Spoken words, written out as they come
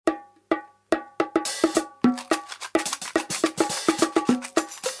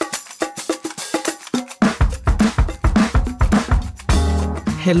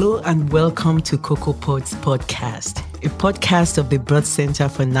Hello and welcome to Cocoa Pods Podcast, a podcast of the Birth Center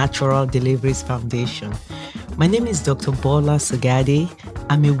for Natural Deliveries Foundation. My name is Dr. Bola Sagade.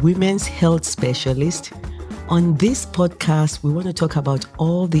 I'm a women's health specialist. On this podcast, we want to talk about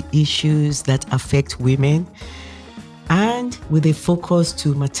all the issues that affect women and with a focus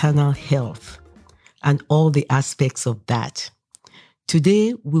to maternal health and all the aspects of that.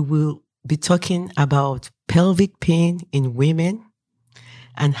 Today, we will be talking about pelvic pain in women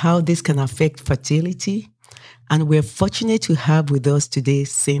and how this can affect fertility. And we're fortunate to have with us today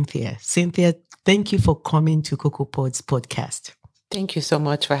Cynthia. Cynthia, thank you for coming to Cocoa Pods Podcast. Thank you so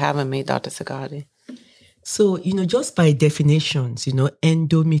much for having me, Dr. Sagadi. So, just by definitions,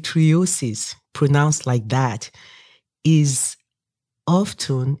 endometriosis, pronounced like that, is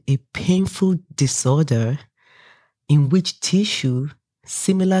often a painful disorder in which tissue,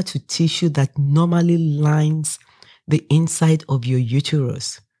 similar to tissue that normally lines the inside of your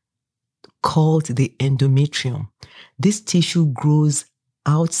uterus, called the endometrium. This tissue grows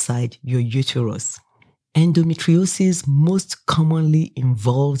outside your uterus. Endometriosis most commonly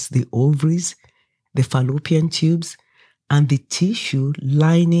involves the ovaries, the fallopian tubes, and the tissue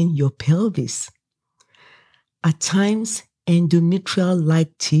lining your pelvis. At times,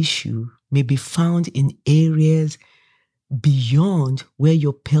 endometrial-like tissue may be found in areas beyond where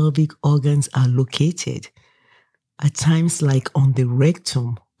your pelvic organs are located, at times like on the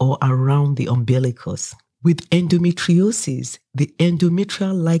rectum or around the umbilicus. With endometriosis, the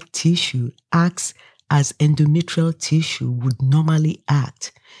endometrial-like tissue acts as endometrial tissue would normally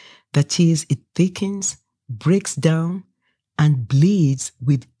act. That is, it thickens, breaks down, and bleeds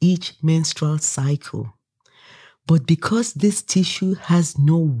with each menstrual cycle. But because this tissue has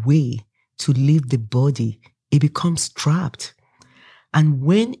no way to leave the body, it becomes trapped. And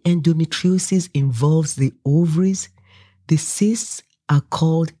when endometriosis involves the ovaries, the cysts are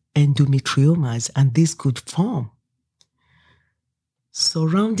called endometriomas, and this could form.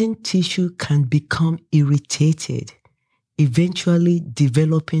 Surrounding tissue can become irritated, eventually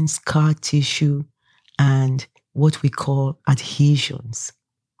developing scar tissue and what we call adhesions.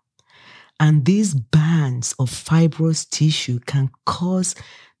 And these bands of fibrous tissue can cause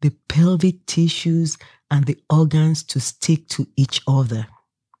the pelvic tissues and the organs to stick to each other.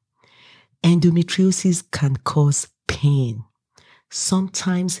 Endometriosis can cause pain,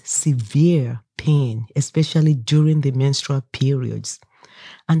 sometimes severe pain, especially during the menstrual periods.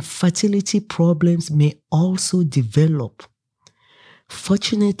 And fertility problems may also develop.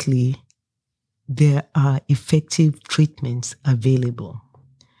 Fortunately, there are effective treatments available.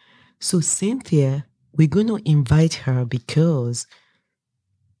 So Cynthia, we're going to invite her because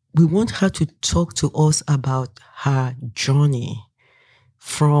we want her to talk to us about her journey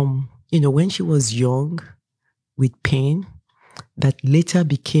from, when she was young with pain that later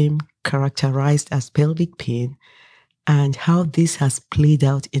became characterized as pelvic pain and how this has played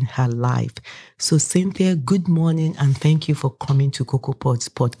out in her life. So Cynthia, good morning and thank you for coming to Cocoa Pods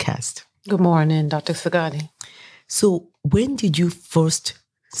Podcast. Good morning, Dr. Sagadi. So when did you first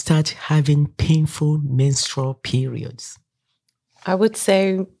start having painful menstrual periods? I would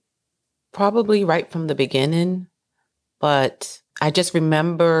say probably right from the beginning, but I just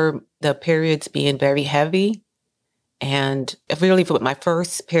remember the periods being very heavy. And really with my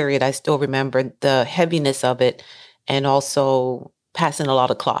first period, I still remember the heaviness of it and also passing a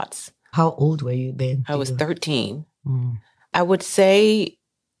lot of clots. How old were you then? I was 13. I would say,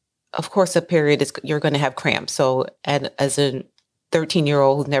 of course, a period is you're going to have cramps. So as a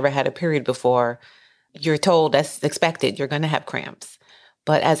 13-year-old who's never had a period before, you're told that's expected. You're going to have cramps.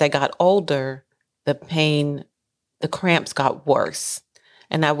 But as I got older, the pain, the cramps got worse.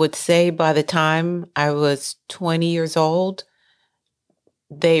 And I would say by the time I was 20 years old,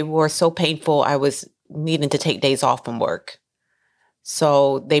 they were so painful, I was needing to take days off from work.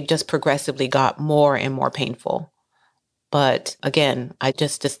 So they just progressively got more and more painful. But again, I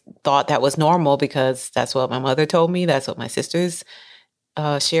just thought that was normal because that's what my mother told me. That's what my sisters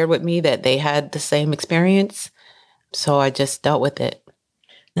shared with me, that they had the same experience. So I just dealt with it.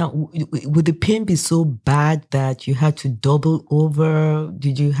 Now, would the pain be so bad that you had to double over?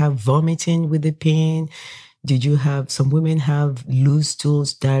 Did you have vomiting with the pain? Did you have, some women have loose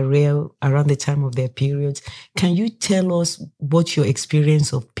stools, diarrhea around the time of their periods? Can you tell us what your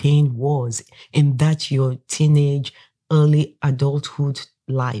experience of pain was in that your teenage, early adulthood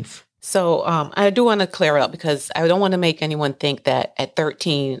life? So I do want to clear it up because I don't want to make anyone think that at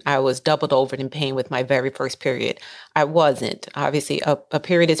 13, I was doubled over in pain with my very first period. I wasn't. Obviously, a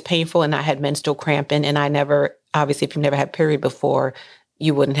period is painful and I had menstrual cramping, and I never, obviously, if you've never had a period before,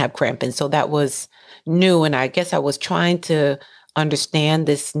 you wouldn't have cramping. So that was new. And I guess I was trying to understand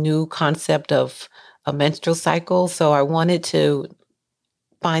this new concept of a menstrual cycle. So I wanted to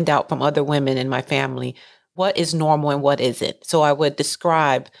find out from other women in my family what is normal and what isn't. So I would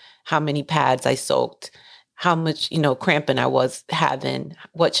describe how many pads I soaked, how much, cramping I was having,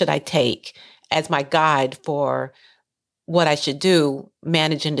 what should I take as my guide for what I should do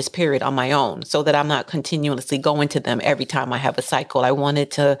managing this period on my own so that I'm not continuously going to them every time I have a cycle. I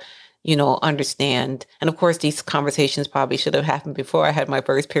wanted to, understand. And of course, these conversations probably should have happened before I had my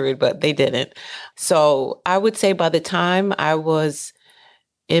first period, but they didn't. So I would say by the time I was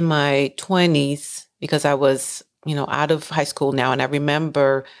in my 20s, because I was, out of high school now, and I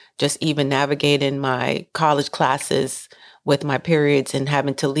remember just even navigating my college classes with my periods and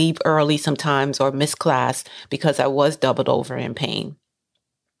having to leave early sometimes or miss class because I was doubled over in pain.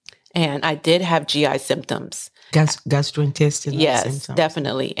 And I did have GI symptoms. Gastrointestinal yes, symptoms. Yes,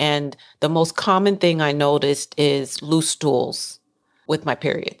 definitely. And the most common thing I noticed is loose stools with my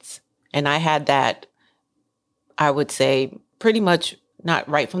periods. And I had that, I would say, pretty much not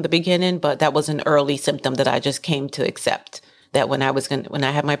right from the beginning, but that was an early symptom that I just came to accept, that when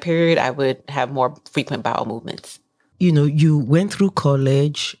I had my period, I would have more frequent bowel movements. You went through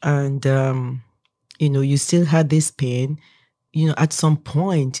college and, you still had this pain. At some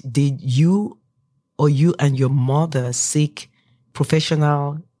point, did you and your mother seek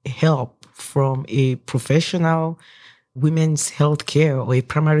professional help from a professional women's health care or a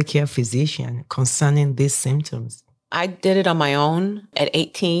primary care physician concerning these symptoms? I did it on my own at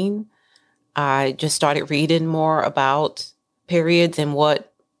 18. I just started reading more about periods and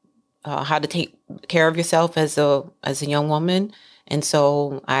how to take care of yourself as a young woman. And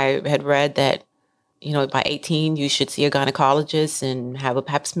so I had read that, by 18, you should see a gynecologist and have a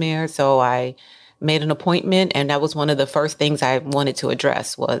pap smear. So I made an appointment, and that was one of the first things I wanted to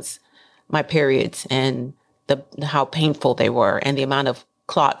address was my periods and how painful they were and the amount of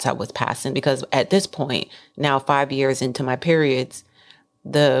clots I was passing. Because at this point, now 5 years into my periods,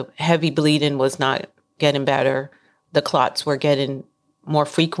 the heavy bleeding was not getting better. The clots were getting more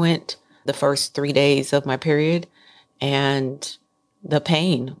frequent the first 3 days of my period, and the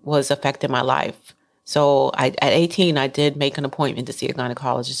pain was affecting my life. So at 18, I did make an appointment to see a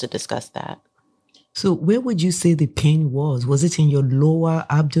gynecologist to discuss that. So where would you say the pain was? Was it in your lower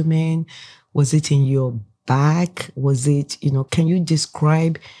abdomen? Was it in your back? Was it, can you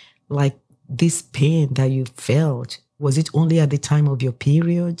describe like this pain that you felt? Was it only at the time of your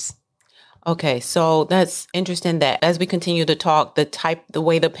periods? Okay, so that's interesting that as we continue to talk, the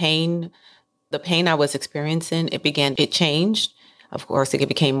way the pain I was experiencing, it changed. Of course, it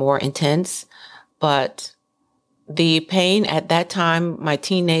became more intense, but the pain at that time, my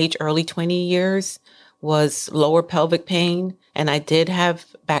teenage, early 20 years, was lower pelvic pain, and I did have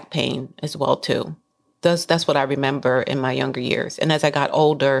back pain as well too. That's what I remember in my younger years. And as I got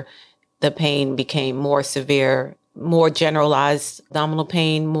older, the pain became more severe, more generalized abdominal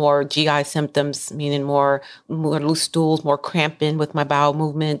pain, more GI symptoms, meaning more loose stools, more cramping with my bowel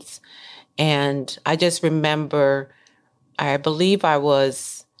movements. And I just remember, I believe I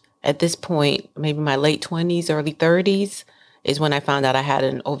was at this point, maybe my late 20s, early 30s, is when I found out I had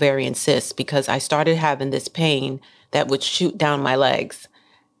an ovarian cyst, because I started having this pain that would shoot down my legs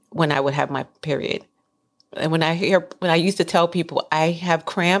when I would have my period. And when I used to tell people I have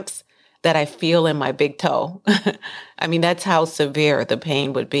cramps that I feel in my big toe. I mean, that's how severe the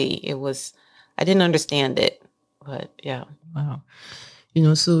pain would be. I didn't understand it, but yeah. Wow.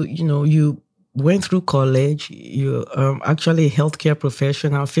 So, you went through college, you actually a healthcare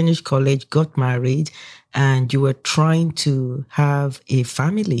professional, finished college, got married, and you were trying to have a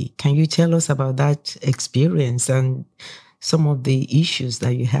family. Can you tell us about that experience and some of the issues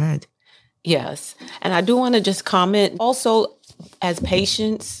that you had? Yes. And I do want to just comment also, as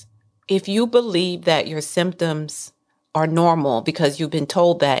patients, if you believe that your symptoms are normal because you've been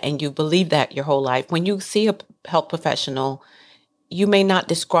told that and you believe that your whole life, when you see a health professional, you may not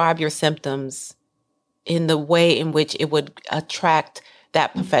describe your symptoms in the way in which it would attract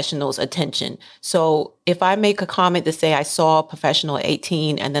that professional's attention. So if I make a comment to say I saw a professional at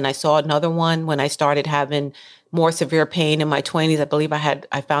 18 and then I saw another one when I started having more severe pain in my 20s, I believe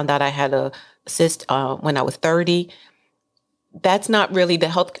I found out I had a cyst when I was 30. That's not really the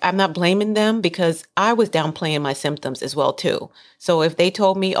health. I'm not blaming them, because I was downplaying my symptoms as well too. So if they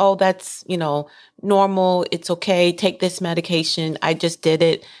told me, oh, that's, normal, it's okay, take this medication, I just did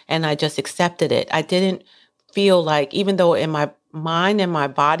it and I just accepted it. I didn't feel like, even though in my mind and my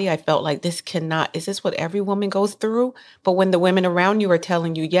body, I felt like is this what every woman goes through? But when the women around you are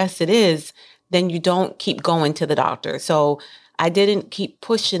telling you, yes, it is, then you don't keep going to the doctor. So I didn't keep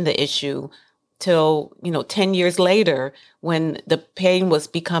pushing the issue till, 10 years later, when the pain was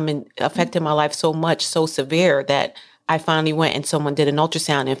affecting my life so much, so severe, that I finally went and someone did an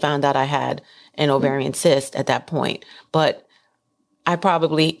ultrasound and found out I had an ovarian cyst at that point. But I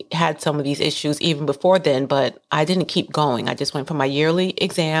probably had some of these issues even before then, but I didn't keep going. I just went for my yearly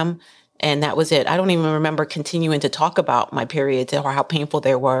exam, and that was it. I don't even remember continuing to talk about my periods or how painful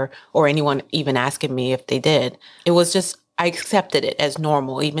they were, or anyone even asking me if they did. It was just, I accepted it as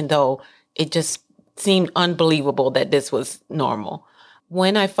normal, even though it just seemed unbelievable that this was normal.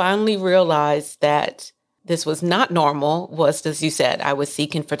 When I finally realized that this was not normal was, as you said, I was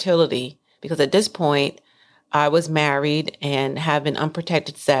seeking fertility, because at this point, I was married and having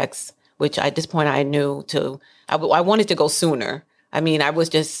unprotected sex, which at this point I knew I wanted to go sooner. I mean, I was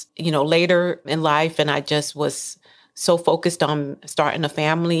just, later in life, and I just was so focused on starting a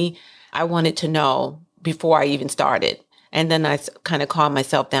family. I wanted to know before I even started. And then I kind of calmed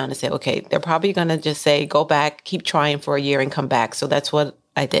myself down and said, okay, they're probably going to just say, go back, keep trying for a year and come back. So that's what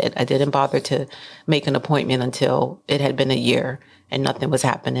I did. I didn't bother to make an appointment until it had been a year and nothing was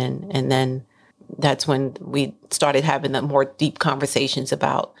happening. And then that's when we started having the more deep conversations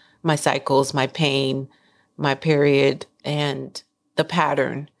about my cycles, my pain, my period, and the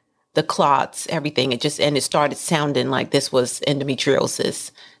pattern, the clots, everything. It started sounding like this was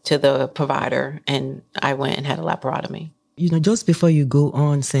endometriosis to the provider. And I went and had a laparotomy. Just before you go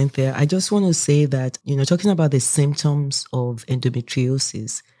on, Cynthia, I just want to say that, talking about the symptoms of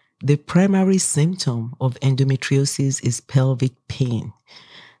endometriosis, the primary symptom of endometriosis is pelvic pain.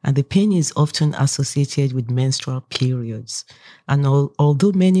 And the pain is often associated with menstrual periods. And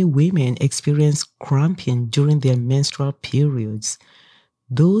although many women experience cramping during their menstrual periods,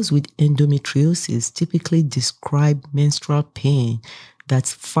 those with endometriosis typically describe menstrual pain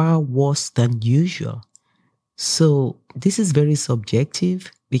that's far worse than usual. So this is very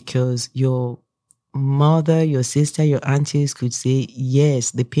subjective, because your mother, your sister, your aunties could say,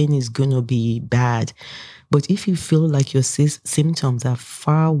 yes, the pain is going to be bad. But if you feel like your symptoms are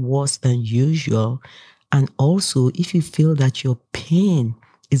far worse than usual, and also if you feel that your pain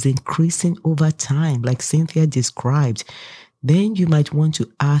is increasing over time, like Cynthia described, then you might want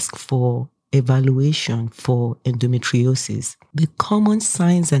to ask for evaluation for endometriosis. The common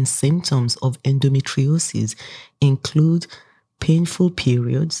signs and symptoms of endometriosis include painful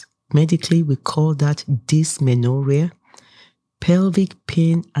periods. Medically, we call that dysmenorrhea. Pelvic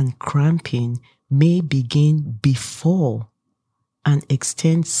pain and cramping may begin before and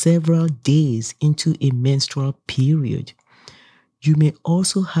extend several days into a menstrual period. You may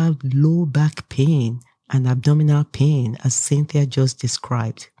also have low back pain and abdominal pain, as Cynthia just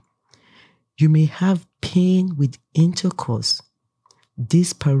described. You may have pain with intercourse,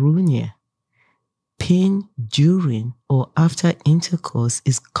 dyspareunia. Pain during or after intercourse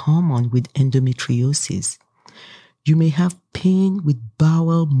is common with endometriosis. You may have pain with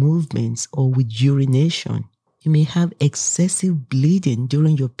bowel movements or with urination. You may have excessive bleeding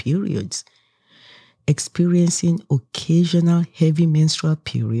during your periods, experiencing occasional heavy menstrual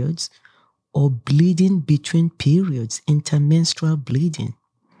periods, or bleeding between periods, intermenstrual bleeding.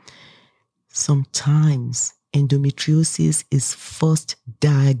 Sometimes endometriosis is first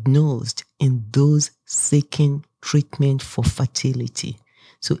diagnosed in those seeking treatment for fertility.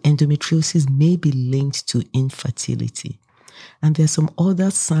 So endometriosis may be linked to infertility. And there are some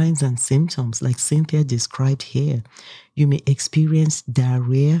other signs and symptoms like Cynthia described here. You may experience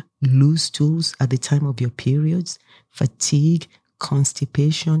diarrhea, loose stools at the time of your periods, fatigue,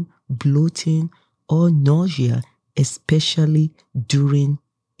 constipation, bloating, or nausea, especially during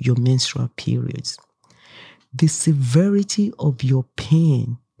your menstrual periods. The severity of your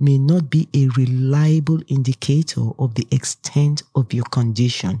pain may not be a reliable indicator of the extent of your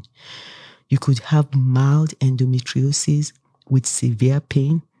condition. You could have mild endometriosis with severe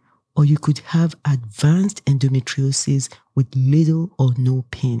pain, or you could have advanced endometriosis with little or no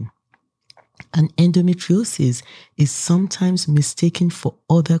pain. And endometriosis is sometimes mistaken for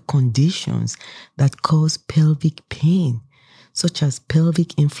other conditions that cause pelvic pain, such as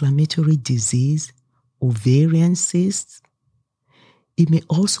pelvic inflammatory disease, ovarian cysts. It may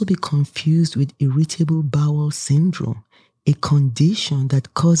also be confused with irritable bowel syndrome, a condition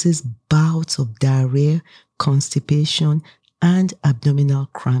that causes bouts of diarrhea, constipation, and abdominal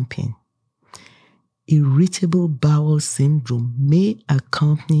cramping. Irritable bowel syndrome may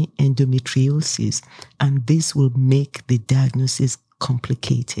accompany endometriosis, and this will make the diagnosis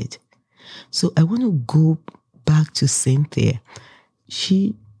complicated. So I want to go back to Cynthia.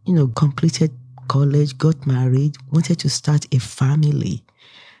 She, completed college, got married, wanted to start a family,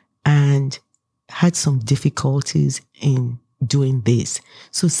 and had some difficulties in doing this.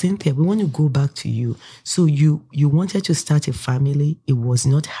 So Cynthia, we want to go back to you. So you wanted to start a family. It was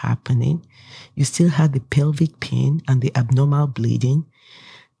not happening. You still had the pelvic pain and the abnormal bleeding.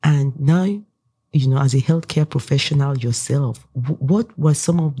 And now, as a healthcare professional yourself, what were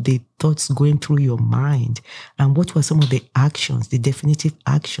some of the thoughts going through your mind? And what were some of the actions, the definitive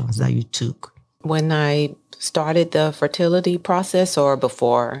actions that you took? When I started the fertility process or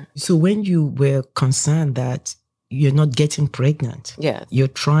before? So when you were concerned that you're not getting pregnant. Yes. You're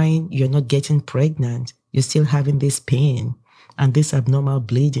trying, you're not getting pregnant. You're still having this pain and this abnormal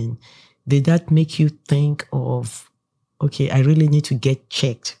bleeding. Did that make you think of, okay, I really need to get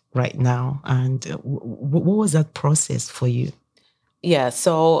checked right now? And what was that process for you? Yeah,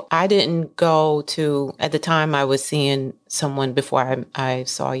 so I didn't go to, at the time I was seeing someone before I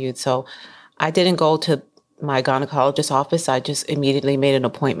saw you. So I didn't go to my gynecologist's office. I just immediately made an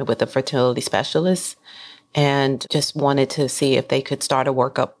appointment with a fertility specialist and just wanted to see if they could start a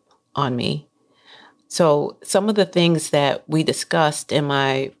workup on me. So some of the things that we discussed in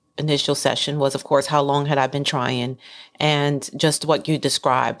my initial session was, of course, how long had I been trying and just what you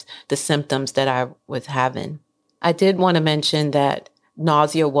described, the symptoms that I was having. I did want to mention that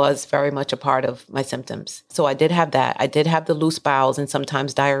nausea was very much a part of my symptoms. So I did have that. I did have the loose bowels and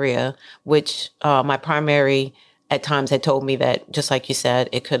sometimes diarrhea, which my primary at times had told me that, just like you said,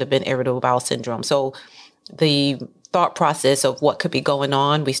 it could have been irritable bowel syndrome. So the thought process of what could be going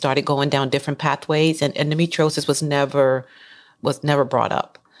on, we started going down different pathways, and endometriosis was never brought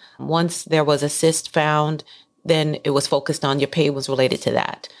up. Once there was a cyst found, then it was focused on your pain was related to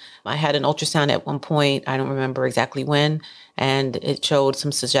that. I had an ultrasound at one point, I don't remember exactly when, and it showed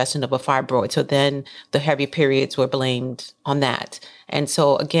some suggestion of a fibroid. So then the heavy periods were blamed on that. And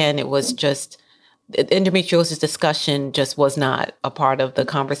so again, it was just, the endometriosis discussion just was not a part of the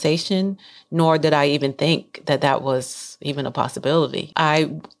conversation, nor did I even think that that was even a possibility.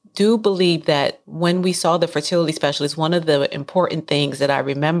 I do believe that when we saw the fertility specialist, one of the important things that I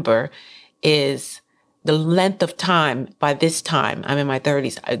remember is the length of time. By this time, I'm in my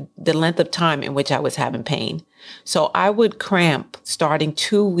 30s, the length of time in which I was having pain. So I would cramp starting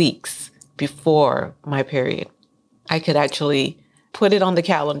 2 weeks before my period. I could actually put it on the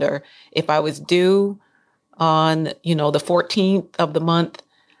calendar. If I was due on, the 14th of the month,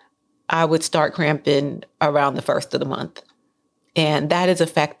 I would start cramping around the 1st of the month. And that is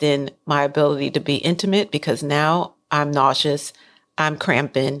affecting my ability to be intimate because now I'm nauseous, I'm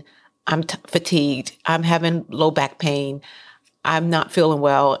cramping, I'm fatigued, I'm having low back pain, I'm not feeling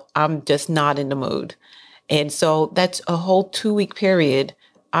well, I'm just not in the mood. And so that's a whole 2-week period.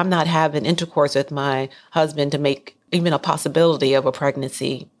 I'm not having intercourse with my husband to make even a possibility of a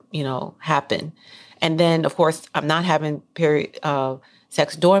pregnancy, happen. And then, of course, I'm not having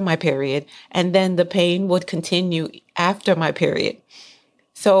sex during my period. And then the pain would continue after my period.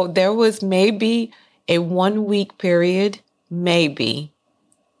 So there was maybe a 1-week period, maybe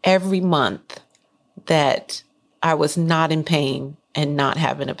every month that I was not in pain and not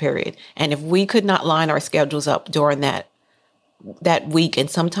having a period. And if we could not line our schedules up during that week, and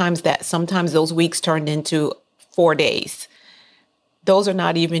sometimes those weeks turned into 4 days. Those are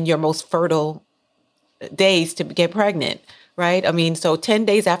not even your most fertile days to get pregnant, right? I mean, so 10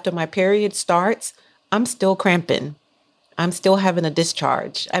 days after my period starts, I'm still cramping. I'm still having a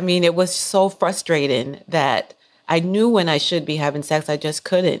discharge. I mean, it was so frustrating that I knew when I should be having sex, I just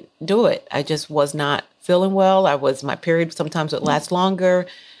couldn't do it. I just was not feeling well. My period sometimes would last longer.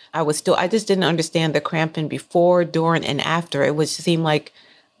 I just didn't understand the cramping before, during, and after. It seemed like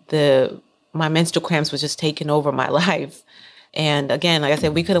my menstrual cramps was just taking over my life. And again, like I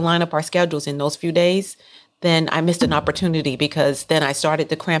said, we couldn't line up our schedules in those few days. Then I missed an opportunity because then I started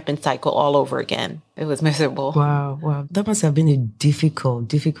the cramping cycle all over again. It was miserable. Wow. That must have been a difficult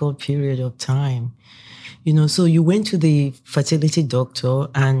period of time. So you went to the fertility doctor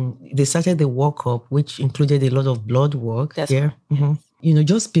and they started the workup, which included a lot of blood work. That's yeah. Mm-hmm.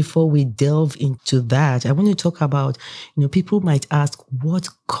 Just before we delve into that, I want to talk about, people might ask, what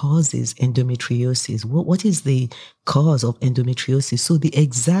causes endometriosis? What is the cause of endometriosis? So the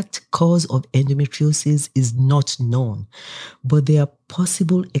exact cause of endometriosis is not known, but there are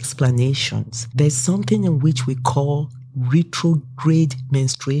possible explanations. There's something in which we call retrograde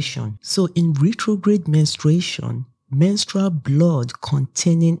menstruation. So in retrograde menstruation, menstrual blood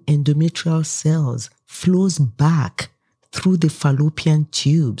containing endometrial cells flows back through the fallopian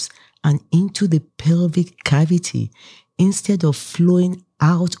tubes and into the pelvic cavity instead of flowing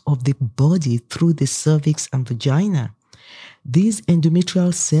out of the body through the cervix and vagina. These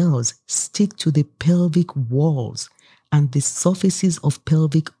endometrial cells stick to the pelvic walls and the surfaces of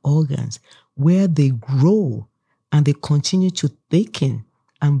pelvic organs where they grow and they continue to thicken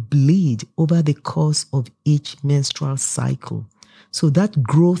and bleed over the course of each menstrual cycle. So that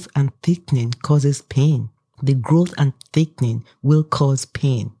growth and thickening causes pain. The growth and thickening will cause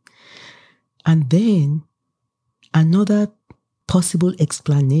pain. And then another possible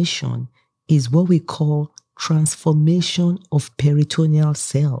explanation is what we call transformation of peritoneal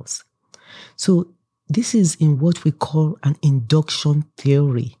cells. So this is in what we call an induction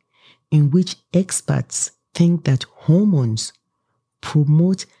theory, in which experts think that hormones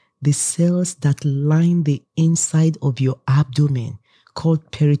promote the cells that line the inside of your abdomen,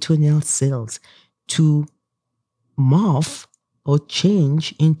 called peritoneal cells, to morph or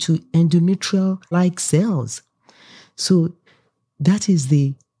change into endometrial-like cells. So that is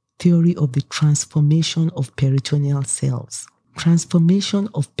the theory of the transformation of peritoneal cells. Transformation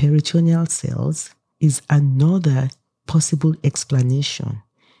of peritoneal cells is another possible explanation.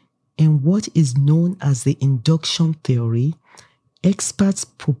 In what is known as the induction theory, experts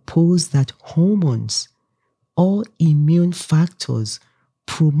propose that hormones or immune factors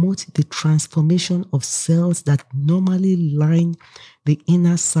promote the transformation of cells that normally line the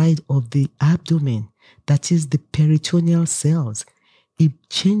inner side of the abdomen, that is the peritoneal cells. It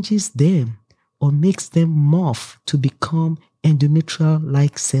changes them or makes them morph to become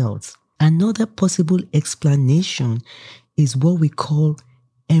endometrial-like cells. Another possible explanation is what we call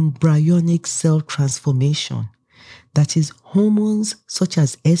embryonic cell transformation. That is, hormones such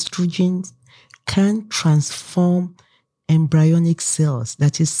as estrogens can transform embryonic cells,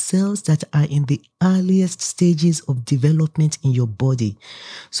 that is, cells that are in the earliest stages of development in your body.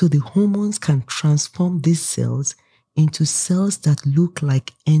 So the hormones can transform these cells into cells that look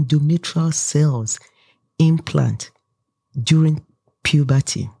like endometrial cells implant during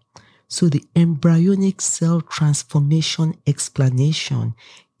puberty. So the embryonic cell transformation explanation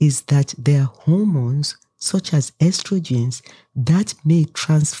is that there are hormones such as estrogens that may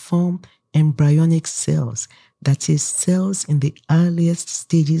transform embryonic cells, that is, cells in the earliest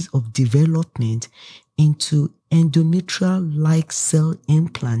stages of development, into endometrial-like cell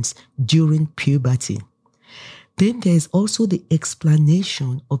implants during puberty. Then there is also the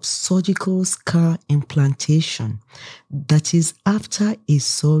explanation of surgical scar implantation, that is, after a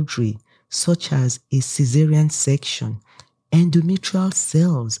surgery, such as a cesarean section, endometrial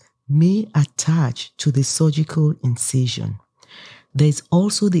cells may attach to the surgical incision. There is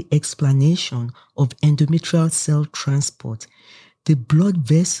also the explanation of endometrial cell transport. The blood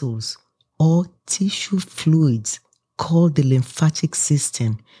vessels or tissue fluids called the lymphatic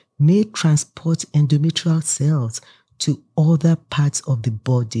system may transport endometrial cells to other parts of the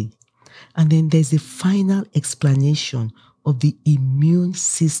body. And then there's a final explanation of the immune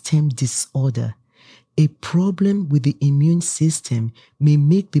system disorder. A problem with the immune system may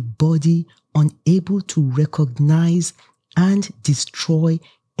make the body unable to recognize and destroy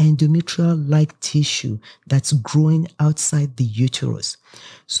endometrial-like tissue that's growing outside the uterus.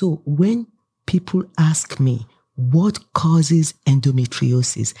 So when people ask me, what causes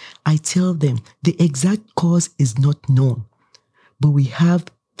endometriosis? I tell them the exact cause is not known, but we have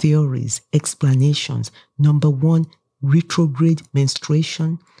theories, explanations. Number one, retrograde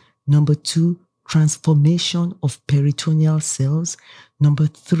menstruation. Number two, transformation of peritoneal cells. Number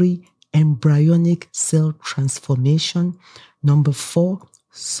three, embryonic cell transformation. Number four,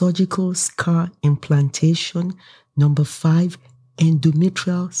 surgical scar implantation. Number five,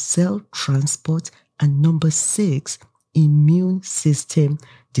 endometrial cell transport. And number six, immune system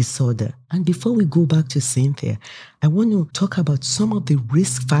disorder. And before we go back to Cynthia, I want to talk about some of the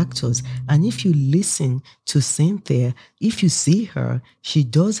risk factors. And if you listen to Cynthia, if you see her, she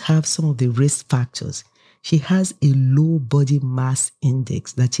does have some of the risk factors. She has a low body mass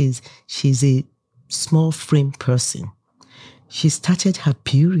index. That is, she's a small frame person. She started her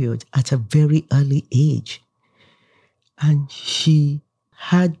period at a very early age. And she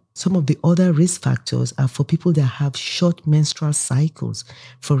had some of the other risk factors are for people that have short menstrual cycles.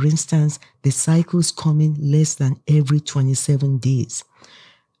 For instance, the cycles come in less than every 27 days.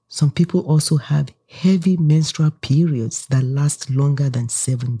 Some people also have heavy menstrual periods that last longer than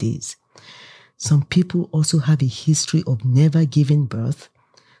 7 days. Some people also have a history of never giving birth.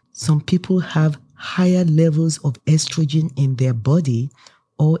 Some people have higher levels of estrogen in their body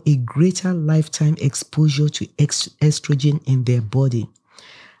or a greater lifetime exposure to estrogen in their body.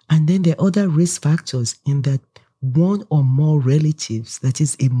 And then there are other risk factors in that one or more relatives, that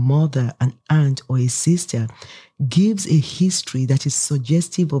is a mother, an aunt, or a sister, gives a history that is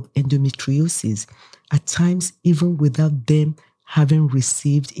suggestive of endometriosis, at times even without them having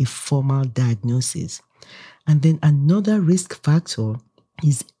received a formal diagnosis. And then another risk factor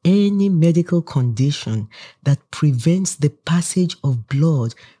is any medical condition that prevents the passage of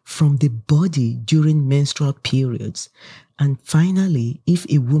blood from the body during menstrual periods. And finally, if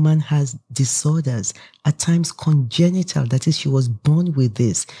a woman has disorders, at times congenital, that is, she was born with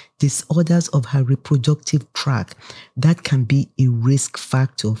this, disorders of her reproductive tract, that can be a risk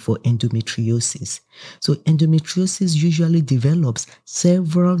factor for endometriosis. So endometriosis usually develops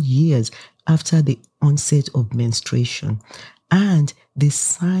several years after the onset of menstruation. And the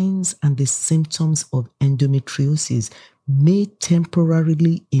signs and the symptoms of endometriosis may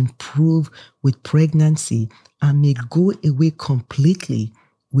temporarily improve with pregnancy and may go away completely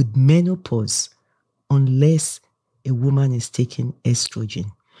with menopause unless a woman is taking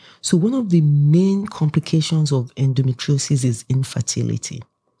estrogen. So one of the main complications of endometriosis is infertility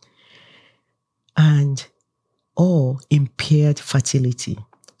or impaired fertility.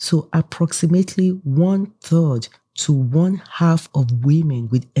 So approximately 1/3 to 1/2 of women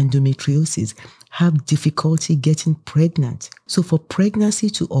with endometriosis have difficulty getting pregnant. So for pregnancy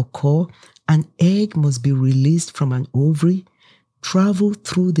to occur, an egg must be released from an ovary, travel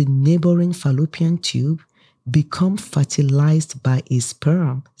through the neighboring fallopian tube, become fertilized by a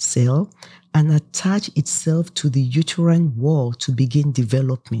sperm cell, and attach itself to the uterine wall to begin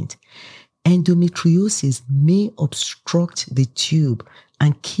development. Endometriosis may obstruct the tube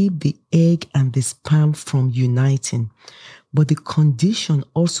and keep the egg and the sperm from uniting. But the condition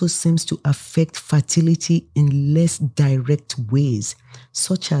also seems to affect fertility in less direct ways,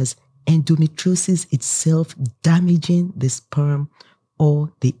 such as endometriosis itself damaging the sperm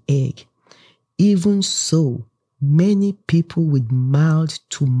or the egg. Even so, many people with mild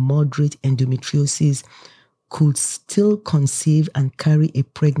to moderate endometriosis could still conceive and carry a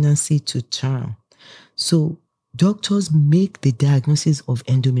pregnancy to term. So doctors make the diagnosis of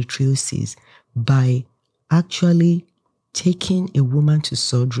endometriosis by actually taking a woman to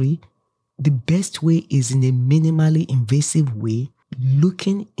surgery. The best way is in a minimally invasive way,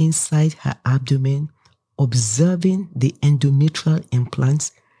 looking inside her abdomen, observing the endometrial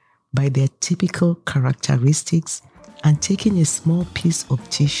implants by their typical characteristics, and taking a small piece of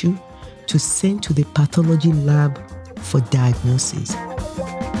tissue to send to the pathology lab for diagnosis.